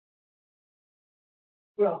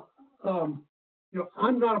 Well,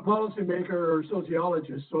 I'm not a policymaker or a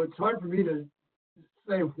sociologist, so it's hard for me to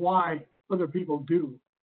say why other people do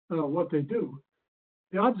what they do.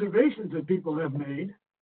 The observations that people have made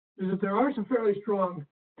is that there are some fairly strong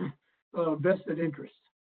vested interests.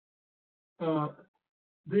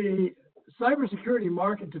 The cybersecurity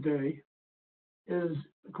market today is,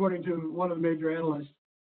 according to one of the major analysts,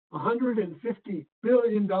 $150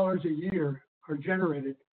 billion a year are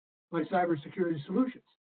generated by cybersecurity solutions.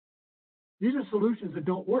 These are solutions that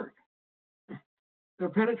don't work. They're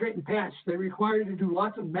penetrate and patch. They require you to do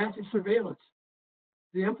lots of massive surveillance.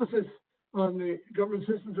 The emphasis on the government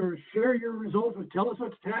systems are share your results with tell us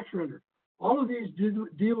what's tax rendered. All of these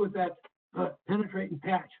deal with that penetrate and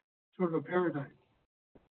patch sort of a paradigm.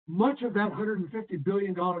 Much of that $150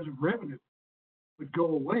 billion of revenue would go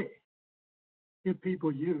away if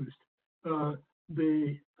people used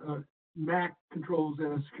the Mac controls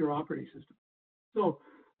and a secure operating system. So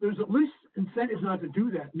there's at least incentives not to do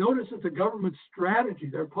that. Notice that the government strategy,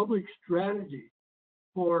 their public strategy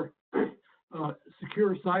for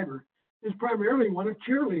secure cyber is primarily one of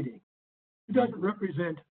cheerleading. It doesn't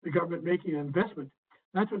represent the government making an investment.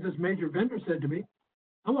 That's what this major vendor said to me.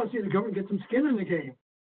 I want to see the government get some skin in the game.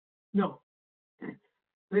 No.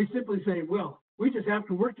 They simply say, well, we just have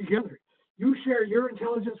to work together. You share your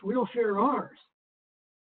intelligence, we'll share ours.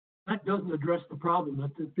 That doesn't address the problem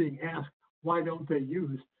that is being asked. Why don't they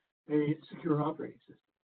use a secure operating system?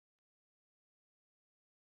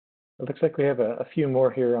 It looks like we have a few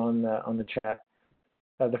more here on the chat.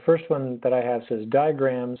 The first one that I have says,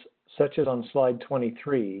 diagrams such as on slide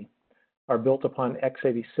 23 are built upon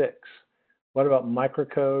x86. What about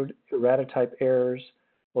microcode, errata type errors,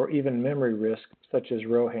 or even memory risk such as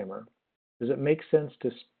Rowhammer? Does it make sense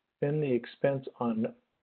to spend the expense on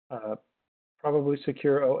probably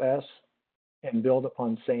secure OS and build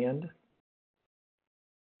upon SAND?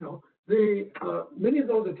 No. Many of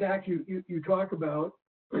those attacks you talk about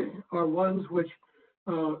are ones which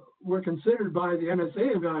were considered by the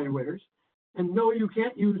NSA evaluators. And no, you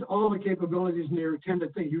can't use all the capabilities in your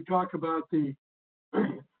intended thing. You talk about the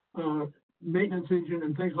maintenance engine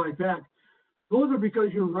and things like that. Those are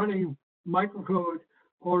because you're running microcode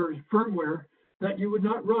or firmware that you would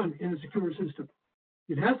not run in a secure system.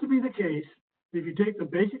 It has to be the case if you take the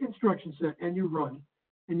basic instruction set and you run,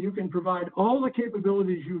 and you can provide all the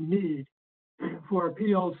capabilities you need for a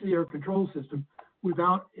PLC or control system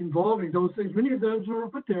without involving those things. Many of those are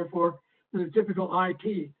put there for the typical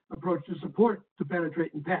IT approach to support to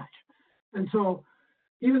penetrate and patch. And so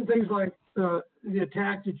even things like the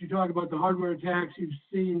attacks that you talk about, the hardware attacks, you've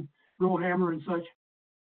seen Rowhammer and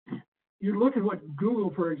such, you look at what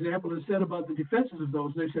Google, for example, has said about the defenses of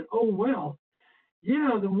those. They said, oh, well,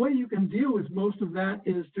 yeah, the way you can deal with most of that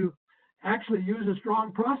is to actually use a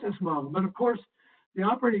strong process model. But of course, the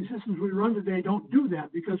operating systems we run today don't do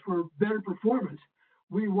that, because for better performance,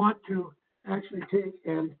 we want to actually take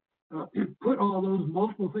and put all those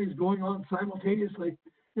multiple things going on simultaneously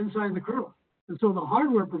inside the kernel. And so the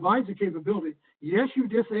hardware provides the capability. Yes, you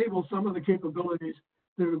disable some of the capabilities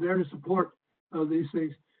that are there to support these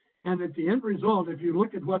things. And at the end result, if you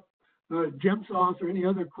look at what GemSauce or any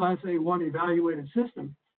other Class A1 evaluated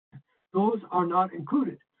system, those are not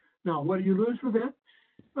included. Now, what do you lose for that?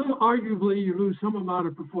 Well, arguably, you lose some amount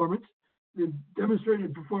of performance. The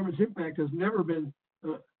demonstrated performance impact has never been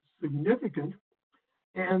significant.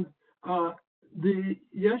 And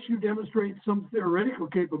yes, you demonstrate some theoretical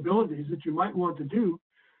capabilities that you might want to do.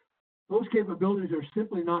 Those capabilities are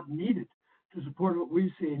simply not needed to support what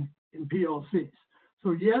we've seen in PLCs.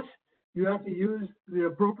 So yes, you have to use the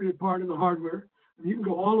appropriate part of the hardware. And you can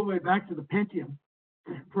go all the way back to the Pentium.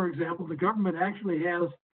 For example, the government actually has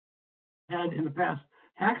had in the past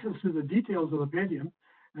access to the details of the Pentium,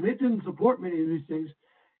 and it didn't support many of these things.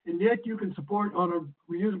 And yet you can support on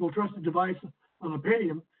a reusable trusted device on a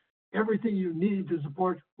Pentium everything you need to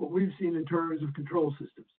support what we've seen in terms of control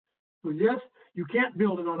systems. So yes, you can't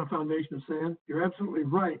build it on a foundation of SAND. You're absolutely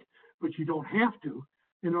right, but you don't have to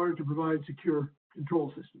in order to provide secure control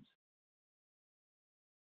systems.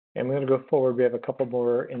 And we're going to go forward. We have a couple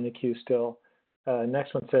more in the queue still.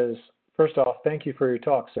 Next one says, first off, thank you for your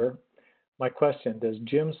talk, sir. My question, does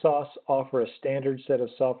GemSauce offer a standard set of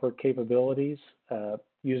software capabilities,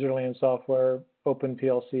 userland software,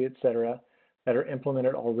 OpenPLC, et cetera, that are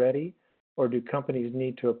implemented already? Or do companies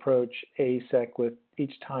need to approach ASEC with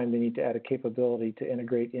each time they need to add a capability to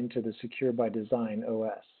integrate into the Secure by Design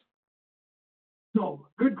OS? So,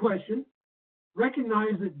 good question.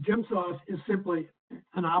 Recognize that GEMSOS is simply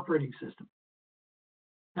an operating system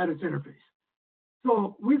at its interface.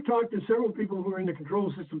 So we've talked to several people who are in the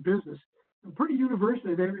control system business, and pretty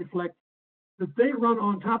universally they reflect that they run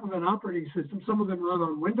on top of an operating system. Some of them run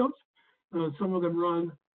on Windows, some of them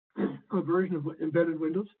run a version of embedded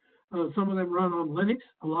Windows, some of them run on Linux.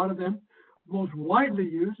 A lot of them, most widely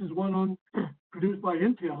used, is one on produced by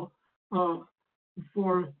Intel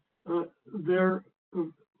for their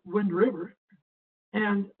Wind River,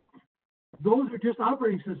 and those are just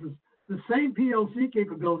operating systems. The same PLC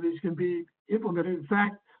capabilities can be implemented. In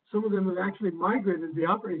fact, some of them have actually migrated the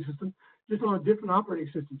operating system just on a different operating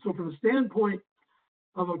system. So from the standpoint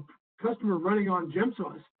of a customer running on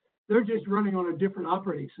GEMSOS, they're just running on a different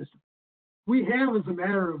operating system. We have, as a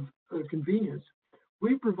matter of convenience,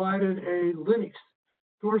 we provided a Linux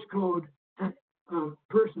source code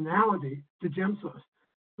personality to GEMSOS.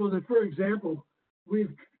 So that, for example,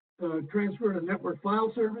 we've transferred a network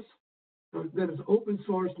file service that is open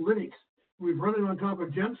source Linux. We've run it on top of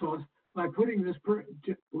GEMSOS by putting this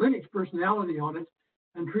Linux personality on it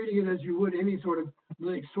and treating it as you would any sort of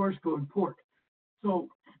Linux source code port. So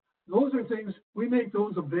those are things, we make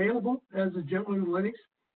those available as a general Linux.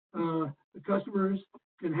 The customers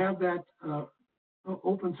can have that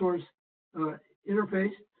open source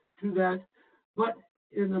interface to that. But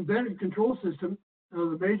in an embedded control system,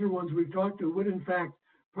 the major ones we've talked to would in fact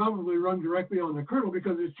probably run directly on the kernel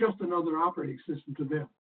because it's just another operating system to them.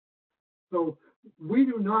 So we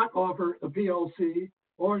do not offer a PLC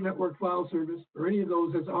or a network file service or any of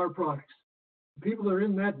those as our products. The people that are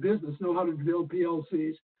in that business know how to build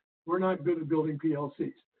PLCs. We're not good at building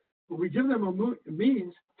PLCs. But we give them a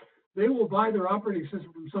means, they will buy their operating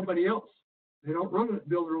system from somebody else. They don't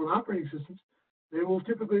build their own operating systems. They will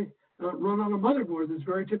typically run on a motherboard that's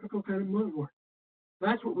very typical kind of motherboard.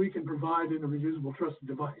 That's what we can provide in a reusable trusted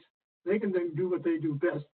device. They can then do what they do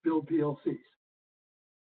best, build PLCs.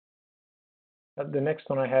 The next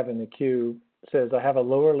one I have in the queue says, I have a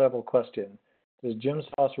lower level question. Does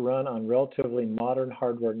GEMSOS run on relatively modern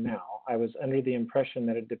hardware now? I was under the impression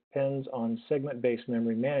that it depends on segment-based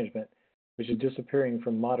memory management, which is disappearing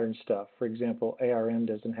from modern stuff. For example, ARM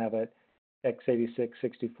doesn't have it,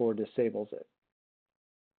 x86-64 disables it.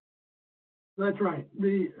 That's right.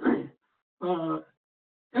 The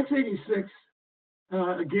x86,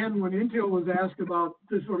 again, when Intel was asked about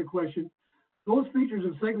this sort of question, those features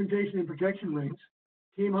of segmentation and protection rings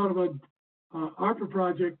came out of a ARPA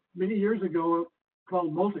project many years ago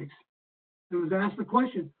called Multics. It was asked the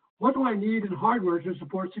question, what do I need in hardware to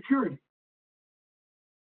support security?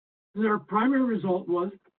 And their primary result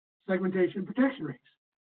was segmentation and protection rings.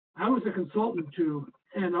 I was a consultant to,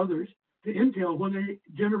 and others, to Intel when they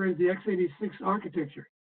generated the x86 architecture.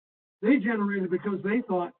 They generated it because they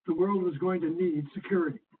thought the world was going to need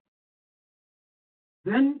security.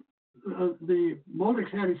 Then the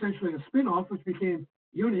Multics had essentially a spin-off, which became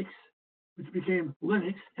Unix, which became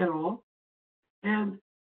Linux et al. And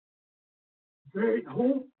the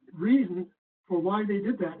whole reason for why they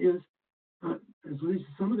did that is, as at least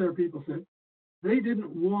some of their people said, they didn't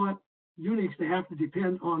want Unix to have to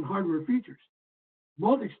depend on hardware features.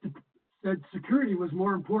 Multics said security was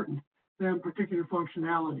more important than particular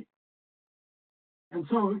functionality. And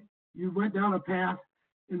so you went down a path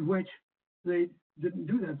in which they didn't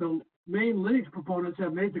do that. The main Linux proponents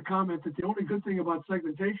have made the comment that the only good thing about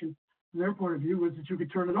segmentation, from their point of view, was that you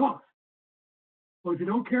could turn it off. Well, if you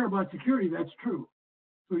don't care about security, that's true.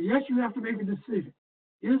 So yes, you have to make a decision.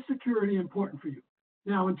 Is security important for you?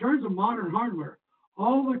 Now, in terms of modern hardware,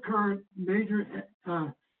 all the current major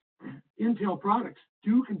Intel products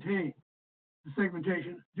do contain the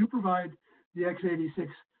segmentation, do provide the x86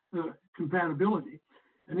 compatibility.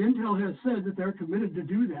 And Intel has said that they're committed to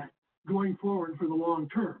do that going forward for the long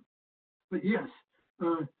term. But yes,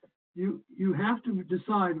 you have to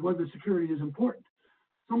decide whether security is important.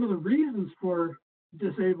 Some of the reasons for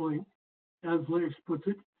disabling, as Linux puts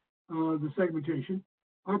it, the segmentation,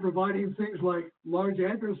 are providing things like large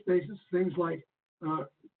address spaces, things like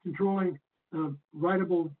controlling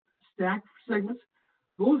writable stack segments.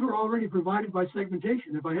 Those are already provided by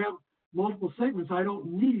segmentation. If I have multiple segments, I don't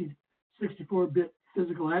need 64-bit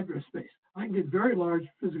physical address space. I can get very large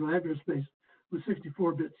physical address space with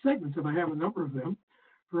 64-bit segments if I have a number of them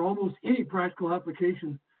for almost any practical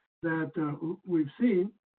application that we've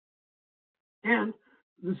seen. And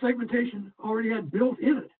the segmentation already had built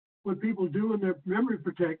in it what people do in their memory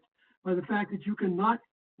protect by the fact that you cannot,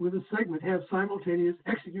 with a segment, have simultaneous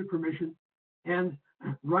execute permission and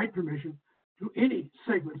write permission to any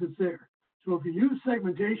segment that's there. So if you use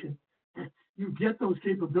segmentation, you get those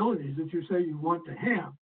capabilities that you say you want to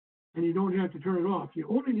have. and you don't have to turn it off. You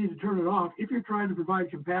only need to turn it off if you're trying to provide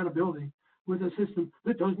compatibility with a system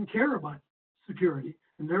that doesn't care about security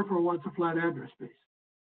and therefore wants a flat address space.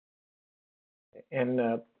 And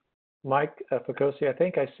Mike Ficosi, I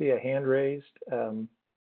think I see a hand raised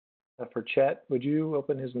for Chet. Would you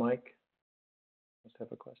open his mic? Must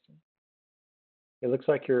have a question. It looks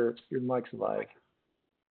like your mic's live.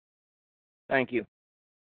 Thank you.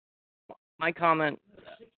 My comment,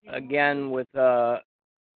 again, with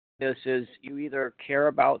this is you either care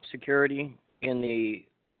about security in the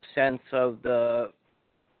sense of the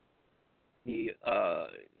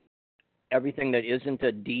everything that isn't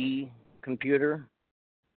a D computer,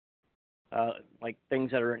 like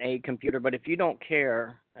things that are an A computer, but if you don't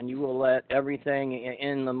care and you will let everything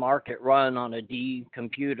in the market run on a D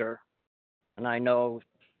computer, and I know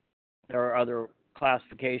there are other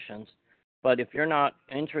classifications, but if you're not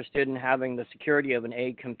interested in having the security of an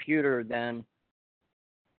A computer, then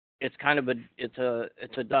it's kind of it's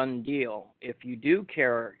a done deal. If you do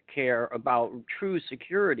care about true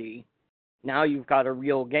security, now you've got a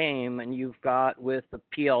real game, and you've got with the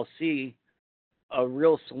PLC a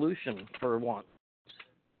real solution for once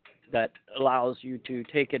that allows you to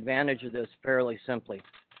take advantage of this fairly simply.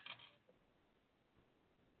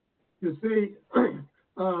 You see,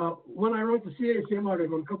 when I wrote the CACM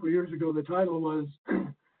article a couple of years ago, the title was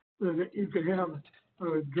that you could have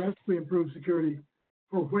drastically improved security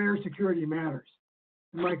for where security matters.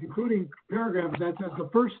 And my concluding paragraph of that says the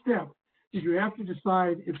first step is you have to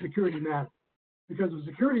decide if security matters. Because if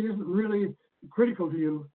security isn't really critical to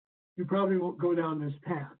you, you probably won't go down this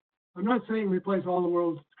path. I'm not saying replace all the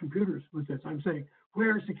world's computers with this. I'm saying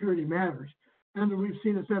where security matters. And we've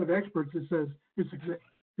seen a set of experts that says if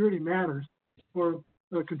security matters for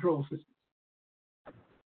the control system.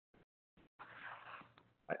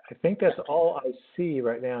 I think that's all I see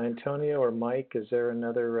right now. Antonio or Mike, is there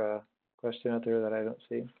another question out there that I don't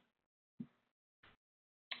see?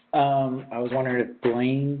 I was wondering if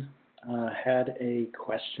Blaine had a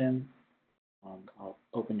question. I'll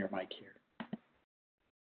open your mic here.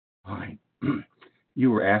 Hi.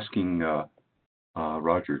 You were asking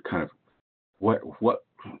Roger kind of what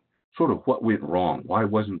went wrong? Why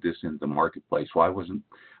wasn't this in the marketplace? Why wasn't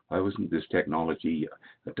this technology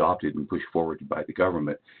adopted and pushed forward by the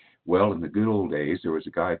government? Well, in the good old days, there was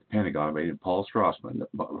a guy at the Pentagon named Paul Strassman that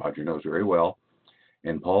Roger knows very well.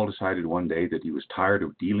 And Paul decided one day that he was tired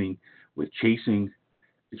of dealing with chasing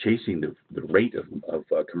the rate of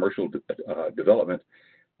commercial development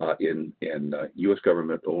in U.S.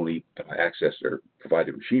 government only access or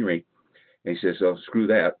provided machinery. And he says, "Oh, screw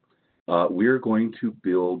that. We're going to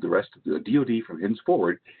build the rest of the DoD from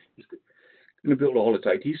henceforward is going to build all its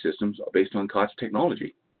IT systems based on COTS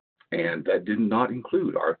technology." And that did not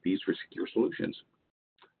include RFPs for secure solutions.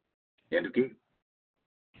 End of game.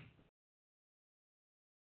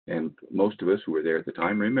 And most of us who were there at the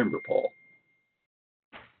time remember Paul.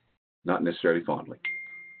 Not necessarily fondly.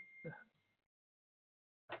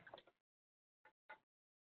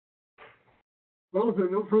 Well, if there are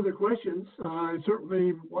no further questions, I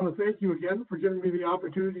certainly want to thank you again for giving me the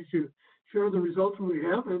opportunity to share the results we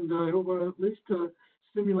have, and I hope at least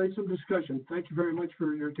stimulate some discussion. Thank you very much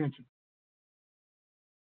for your attention.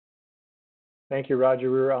 Thank you,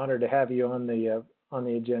 Roger. We were honored to have you on the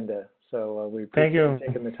agenda. So we appreciate you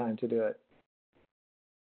taking the time to do it.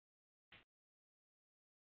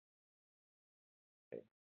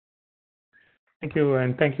 Thank you,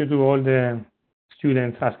 and thank you to all the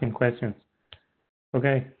students asking questions.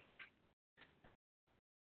 Okay.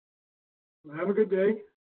 Have a good day.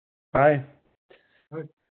 Bye. Bye.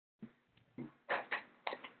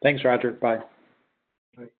 Thanks, Roger. Bye.